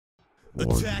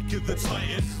Attack of the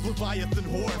Titan, Leviathan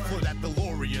horde for that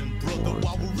DeLorean, brother,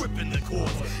 while we're ripping the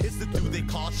cords. It's the dude they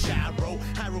call Sharo,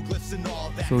 hieroglyphs and all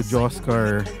that. So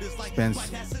Joskar spends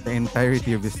the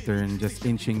entirety of his turn just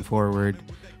inching forward,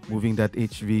 moving that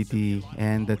HVT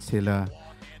and that Scylla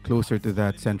closer to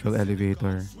that central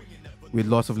elevator. With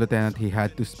loss of Lieutenant, he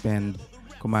had to spend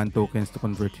command tokens to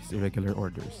convert his irregular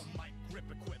orders.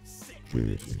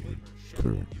 JSA,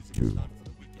 turn 2.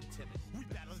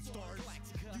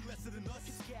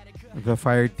 The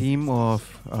fire team of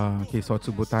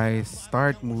Keisotsu Butai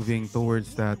start moving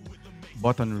towards that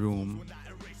button room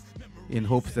in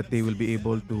hopes that they will be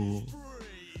able to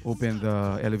open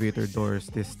the elevator doors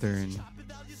this turn.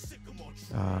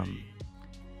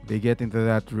 They get into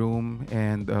that room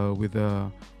and with a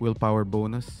willpower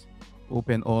bonus,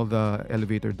 open all the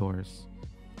elevator doors.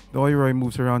 The Oyoroi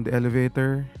moves around the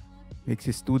elevator, makes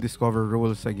his 2 discover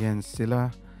rolls against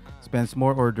Scylla, spends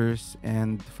more orders,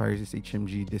 and fires his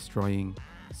HMG, destroying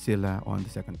Scylla on the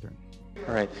second turn.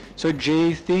 Alright, so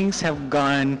Jay, things have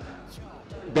gone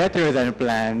better than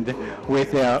planned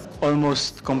with the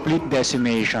almost complete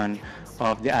decimation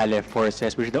of the Aleph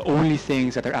forces, which are the only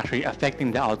things that are actually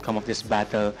affecting the outcome of this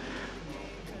battle,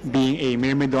 being a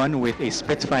Myrmidon with a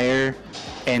Spitfire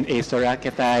and a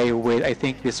Thoraketai with, I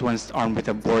think this one's armed with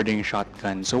a boarding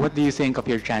shotgun. So what do you think of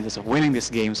your chances of winning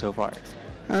this game so far?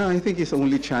 I think his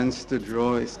only chance to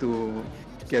draw is to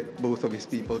get both of his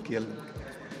people killed,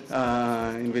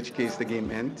 in which case the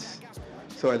game ends.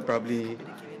 So I'll probably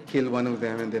kill one of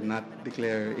them and then not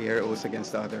declare AROs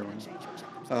against the other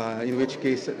one. In which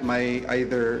case, if my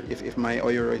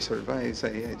Oyoroi survives,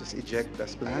 I just eject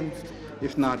as planned.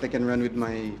 If not, I can run with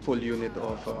my full unit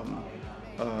of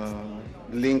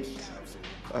linked,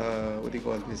 what do you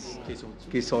call this?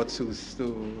 Keisotsus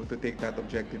to take that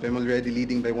objective. I'm already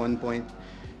leading by 1 point,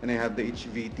 and I have the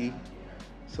HVT.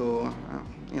 So,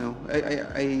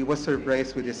 I was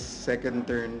surprised with his second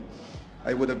turn.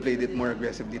 I would have played it more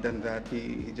aggressively than that.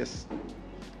 He just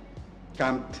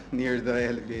camped near the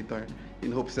elevator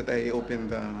in hopes that I open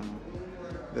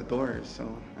the doors.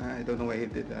 So I don't know why he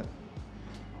did that.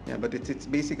 Yeah, but it's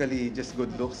basically just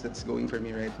good looks that's going for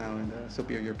me right now and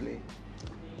superior play.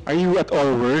 Are you at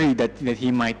all worried that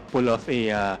he might pull off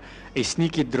a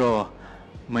sneaky draw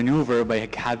maneuver by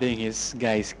having his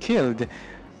guys killed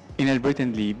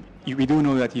inadvertently? We do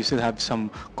know that you still have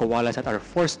some koalas that are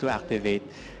forced to activate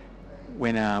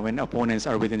when opponents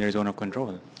are within their zone of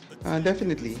control.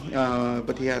 Definitely,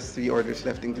 but he has 3 orders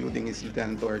left, including his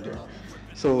lieutenant order.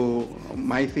 So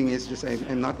my thing is just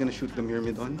I'm not going to shoot the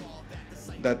Myrmidon.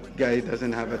 That guy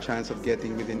doesn't have a chance of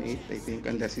getting within 8, I think,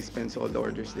 unless he spends all the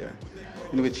orders there.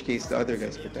 In which case, the other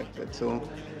guy's protected. So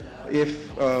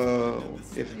if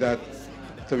that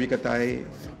Torikatai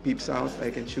peeps out, I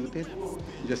can shoot it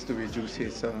just to reduce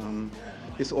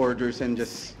his orders and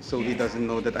just so he doesn't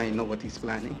know that I know what he's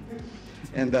planning.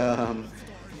 And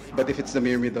but if it's the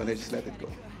Myrmidon, I just let it go.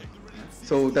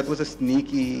 So that was a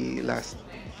sneaky last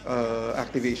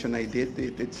activation I did.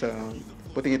 It's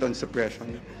putting it on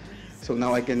suppression. So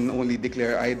now I can only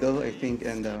declare idle, I think,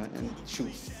 and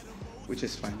shoot, which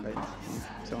is fine right now.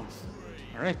 So,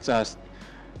 all right. So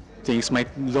things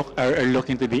are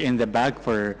looking to be in the bag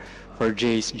for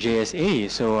Jay's JSA.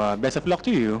 So best of luck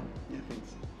to you. yeah,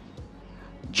 thanks.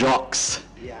 Jocks.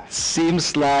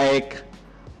 Seems like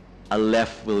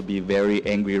Aleph will be very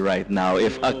angry right now.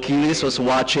 If Achilles was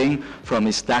watching from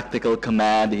his tactical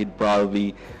command, he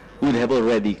would have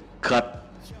already cut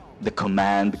the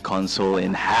command console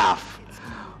in half.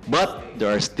 But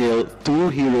there are still 2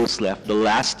 heroes left. The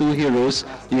last 2 heroes,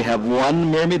 you have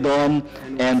 1 Myrmidon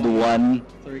and 1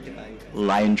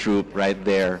 line troop right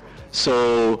there.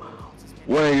 So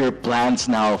what are your plans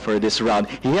now for this round?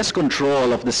 He has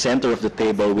control of the center of the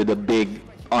table with a big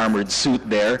armored suit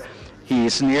there. He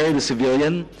is near the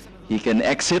civilian. He can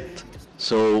exit.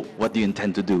 So what do you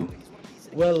intend to do?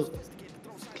 Well,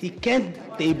 he can't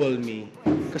table me,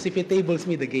 because if he tables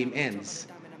me, the game ends.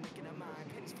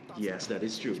 Yes, that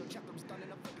is true.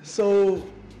 So,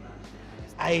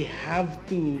 I have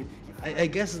to, I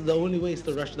guess the only way is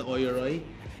to rush the Oyoroi,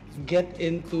 get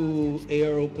into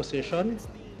ARO position,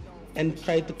 and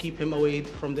try to keep him away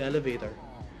from the elevator.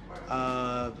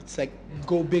 It's like,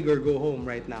 go big or go home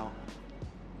right now.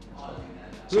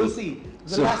 We'll see.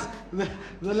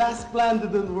 The last plan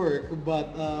didn't work,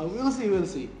 but we'll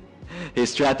see. His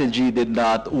strategy did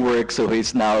not work, so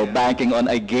he's now banking on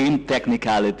a game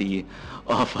technicality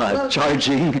of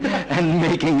charging and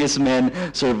making his men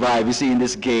survive. You see in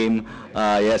this game,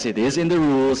 yes, it is in the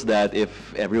rules that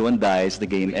if everyone dies, the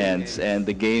game ends, and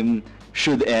the game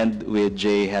should end with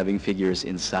Jay having figures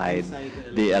inside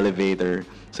the elevator.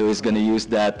 So he's going to use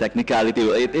that technicality.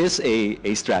 Well, it is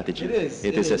a strategy. It is.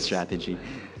 It is a strategy.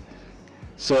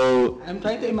 So I'm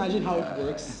trying to imagine how it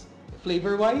works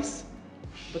flavor-wise,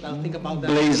 but I'll think about that.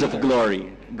 Blaze of later.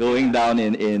 Glory. Going down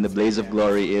in the Blaze of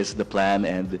Glory is the plan,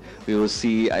 and we will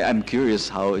see. I'm curious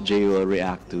how Jay will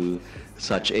react to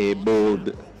such a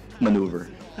bold maneuver.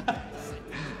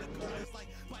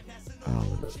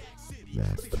 Olive,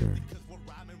 last turn.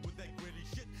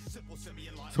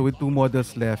 So with 2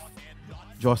 models left,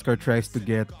 Joskar tries to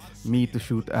get me to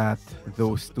shoot at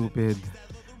those stupid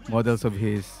models of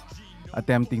his,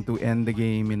 attempting to end the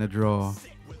game in a draw.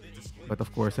 But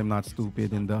of course, I'm not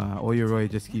stupid, and the Oyuroi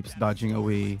just keeps dodging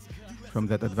away from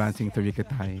that advancing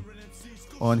Tarikatai.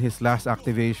 On his last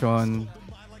activation,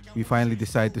 we finally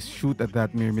decide to shoot at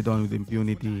that Myrmidon with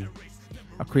impunity.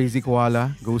 A crazy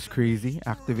koala goes crazy,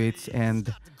 activates,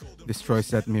 and destroys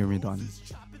that Myrmidon.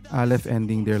 Aleph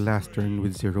ending their last turn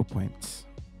with 0 points.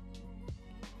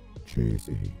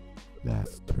 JSA,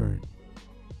 last turn.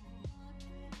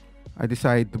 I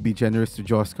decide to be generous to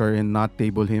Joskar and not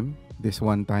table him this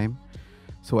one time.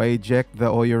 So I eject the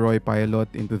Oyuroi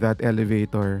pilot into that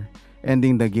elevator,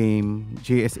 ending the game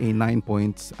JSA 9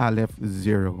 points, Aleph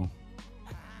 0.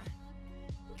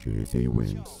 JSA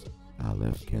wins.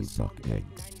 Aleph can suck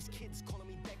eggs.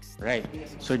 Right.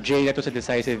 So Jay, that was a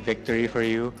decisive victory for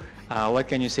you. What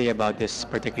can you say about this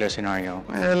particular scenario?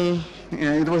 Well,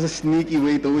 yeah, it was a sneaky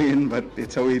way to win, but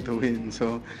it's a way to win.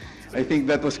 So I think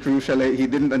that was crucial. He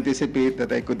didn't anticipate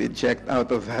that I could eject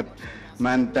out of that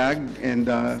man tag and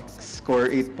score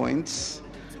 8 points.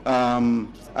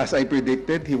 As I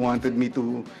predicted, he wanted me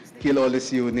to kill all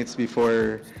his units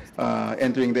before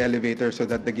entering the elevator so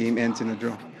that the game ends in a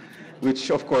draw. Which,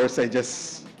 of course, I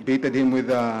just baited him with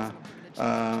a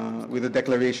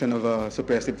declaration of a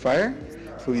suppressive fire.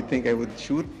 So he'd think I would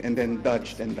shoot, and then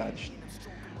dodged and dodged.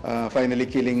 Finally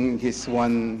killing his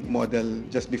one model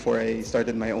just before I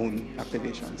started my own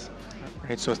activations.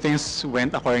 Right. So things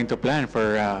went according to plan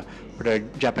for the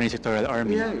Japanese Electoral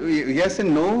Army. Yeah, yes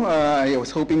and no. I was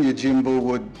hoping Yojimbo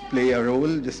would play a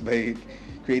role just by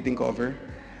creating cover.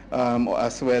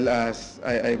 As well as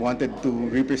I wanted to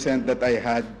represent that I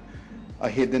had a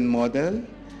hidden model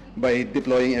by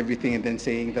deploying everything and then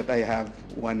saying that I have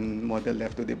one model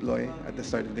left to deploy at the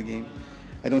start of the game.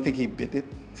 I don't think he bit it,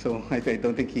 so I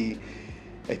think he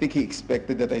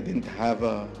expected that I didn't have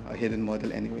a hidden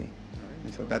model anyway.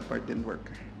 And so that part didn't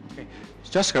work. Okay.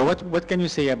 Joskar, what can you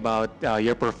say about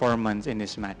your performance in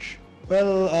this match?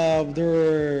 Well, there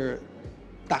were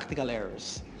tactical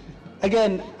errors.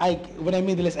 Again, when I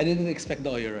made the list, I didn't expect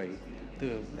the Oyuroi.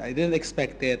 I didn't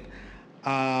expect it.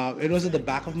 It was at the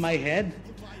back of my head.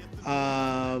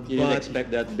 You didn't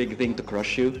expect that big thing to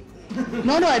crush you?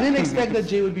 No, I didn't expect that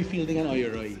Jay would be fielding an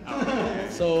Oyuroi.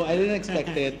 So I didn't expect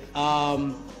it.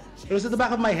 It was at the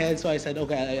back of my head, so I said,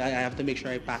 okay, I have to make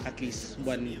sure I pack at least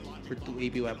 1 or 2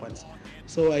 AP weapons.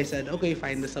 So I said, okay,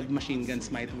 fine, the submachine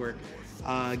guns might work,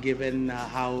 given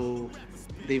how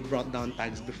they've brought down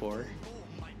tags before.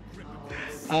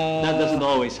 That doesn't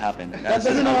always happen. That's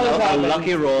doesn't always happen. A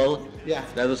lucky roll. Yeah.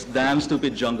 That was damn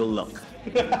stupid jungle luck.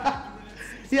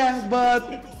 Yeah,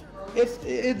 but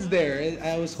it's there.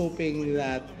 I was hoping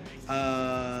that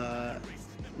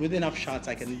with enough shots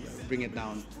I can bring it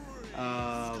down.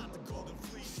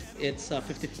 It's a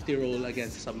 50-50 roll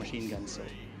against submachine guns, so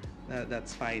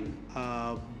that's fine.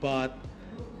 But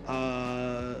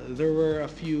there were a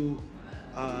few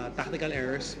tactical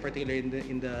errors, particularly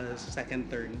in the second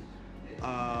turn.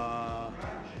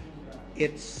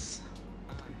 It's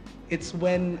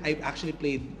when I actually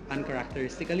played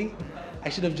uncharacteristically. I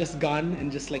should have just gone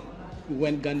and just like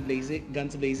went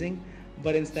guns blazing,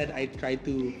 but instead I tried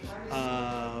to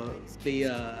play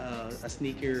a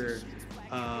sneaker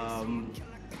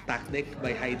tactic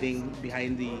by hiding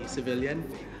behind the civilian.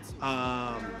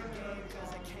 I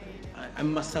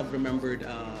must have remembered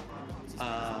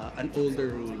an older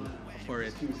rule for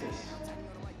it.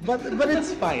 But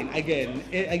it's fine.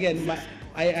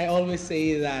 I always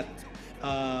say that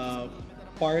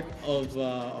part of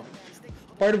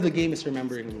the game is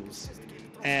remembering rules,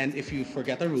 and if you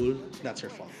forget a rule, that's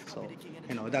your fault. So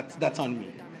that's on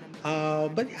me.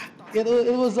 But yeah,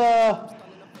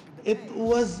 it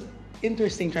was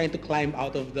interesting trying to climb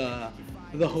out of the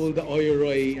hole the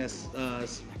Oyuroi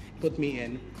has put me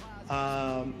in.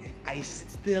 I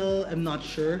still am not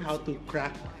sure how to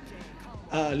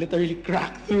literally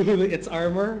crack through its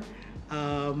armor,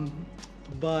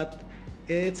 but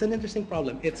it's an interesting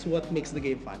problem. It's what makes the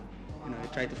game fun. I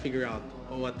try to figure out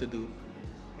what to do.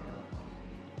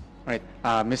 Right,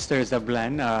 Mr.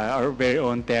 Zablan, our very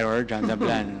own terror, John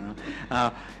Zablan.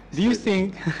 Do you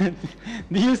think,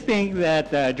 do you think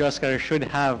that Joskar should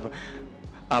have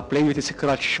played with his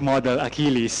crutch model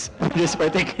Achilles for this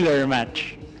particular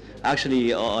match?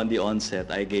 Actually, on the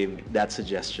onset, I gave that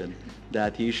suggestion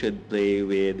that he should play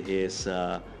with his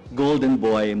Golden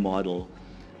Boy model.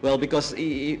 Well, because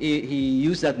he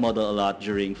used that model a lot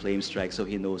during Flame Strike, so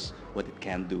he knows what it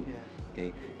can do.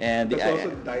 Okay, and That's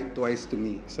also died twice to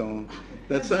me, so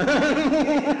that's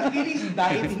Achilles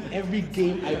died in every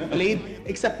game I played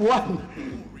except one.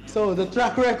 So the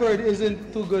track record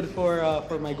isn't too good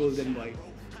for my Golden Boy.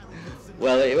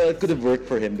 well, it could have worked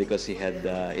for him because he had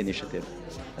initiative.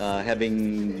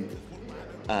 Having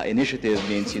initiative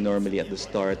means you normally at the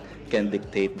start can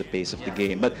dictate the pace of the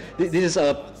game. But this is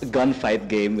a gunfight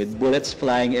game with bullets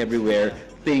flying everywhere.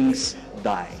 Things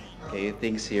die. Okay,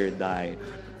 things here die.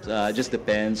 Just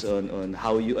depends on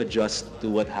how you adjust to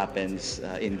what happens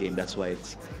in game. That's why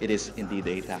it is indeed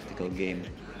a tactical game.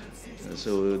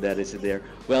 So that is it there.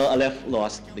 Well, Aleph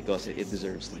lost because it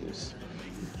deserves to lose.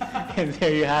 And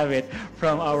there you have it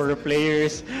from our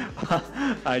players,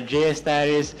 JS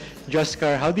Taris,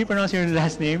 Joskar. How do you pronounce your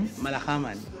last name?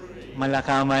 Malakaman.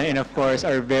 Malakaman, and of course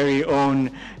our very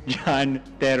own John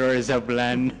Terror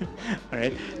Zablan. All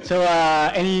right. So,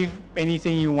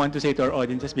 anything you want to say to our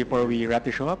audiences before we wrap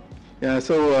the show up? Yeah,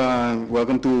 so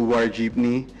welcome to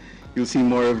WarJeepney. You'll see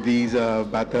more of these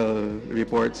battle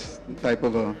reports type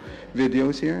of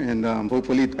videos here, and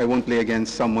hopefully I won't play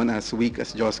against someone as weak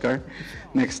as Joskar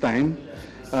next time.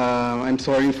 I'm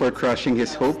sorry for crushing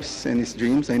his hopes and his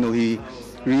dreams. I know he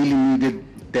really needed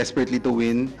desperately to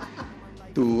win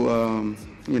to,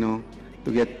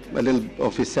 to get a little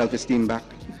of his self-esteem back,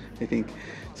 I think.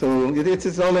 So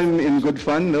it's all in good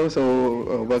fun, though.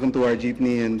 So welcome to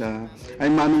WarJeepney, and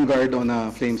I'm ManongGuard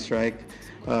on Flame Strike.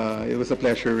 It was a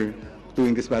pleasure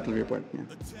doing this battle report. Yeah.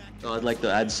 So I'd like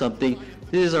to add something.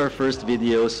 This is our first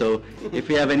video, so if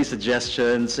you have any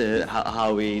suggestions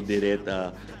how we did it,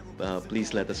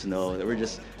 please let us know.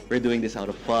 We're doing this out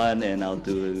of fun and out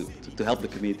to help the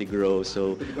community grow.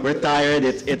 So we're tired.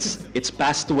 It's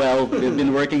past 12. We've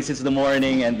been working since the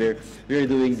morning, and we're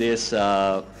doing this.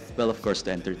 Well, of course,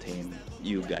 to entertain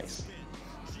you guys.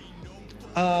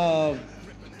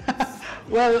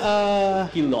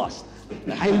 He lost.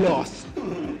 I lost.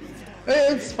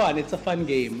 It's fun. It's a fun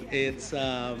game. It's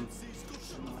the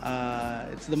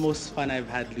most fun I've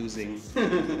had losing.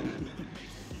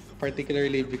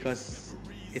 Particularly because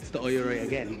it's the Oyoroy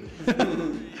again.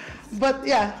 But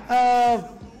yeah,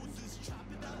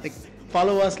 like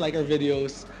follow us, like our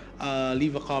videos,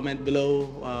 leave a comment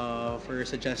below for your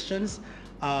suggestions.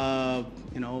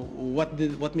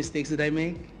 What mistakes did I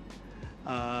make?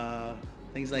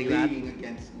 Things like that.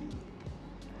 Against me.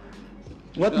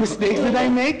 What mistakes did I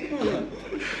make?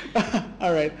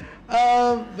 All right.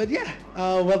 But yeah,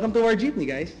 welcome to WarJeepney,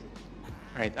 guys.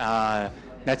 All right.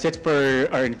 That's it for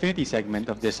our Infinity segment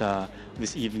of this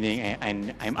evening.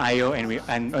 And I'm Ayo,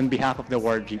 and on behalf of the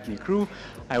WarJeepney crew,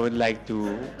 I would like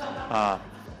to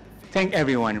thank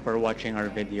everyone for watching our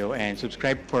video and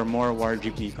subscribe for more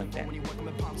WarJeepney content.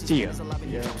 See ya.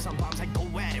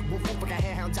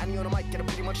 Tiny on the mic, and I'm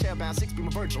pretty much airbound. 6 beam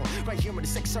virtual, right here in the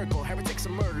 6th circle. Heretics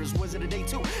and murders, was it a day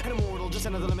 2? And immortal, just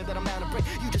another limit that I'm bound to break.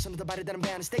 You just another body that I'm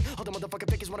bound to stay. All the motherfucking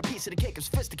pickers want a piece of the cake. I'm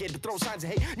sophisticated to throw signs of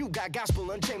hate. New guy gospel,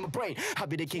 unchain my brain. I'll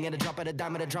be the king at a drop of a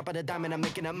dime, at a drop of a diamond. I'm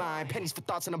making it mine. Pennies for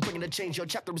thoughts, and I'm bringing a change. Your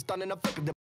chapter is done, and I'm flipping the